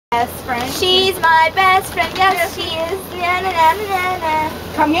Best friend. She's my best friend. Yes, she is. Na, na, na, na, na.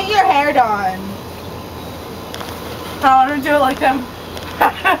 Come get your hair done. I don't want to do it like them.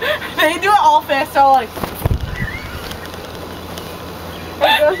 They do it all fast. So like.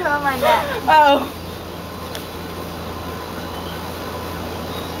 It goes on my neck. Oh.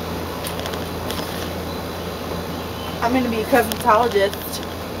 I'm gonna be a cosmetologist.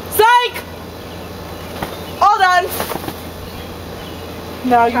 Psych! All done.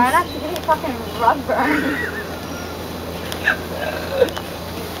 No, you. Try not to get a fucking rug burn.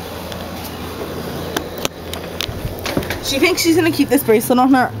 She thinks she's gonna keep this bracelet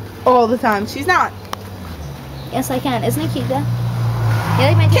on her all the time. She's not. Yes, I can. Isn't it cute though? You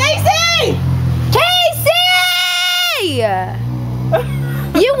like my Casey! Casey!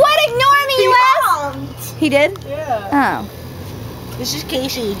 You would ignore me, you ass! He did? Yeah. Oh. This is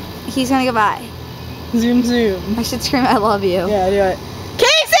Casey. He's gonna go by. Zoom, zoom. I should scream I love you. Yeah, do it.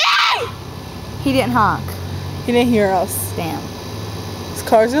 Casey! He didn't honk. He didn't hear us. Damn. This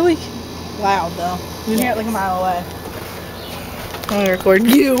car's really loud though. You can hear it like a mile away. I'm gonna record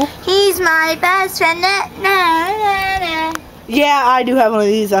you. He's my best friend. Na, na, na, na. Yeah, I do have one of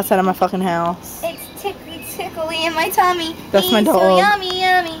these outside of my fucking house. It's tickly tickly in my tummy. That's He's my dog. so yummy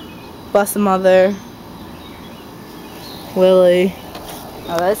yummy. Bless the mother. Willie.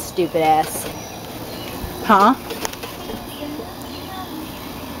 Oh, that's stupid ass. Huh?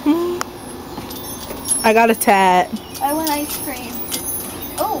 I got a tat. I want ice cream.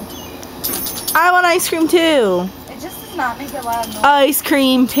 Oh, I want ice cream too. it just does not make a loud noise. Ice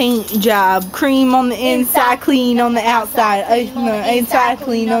cream paint job. Cream on the inside, clean on the outside. Inside,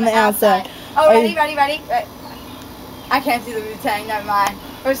 clean on the outside. Oh, ready? I can't do the Wu-Tang, never mind.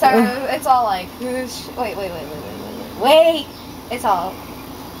 Or sorry, it's all like, wait. It's all,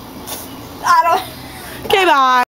 I don't. Okay, bye.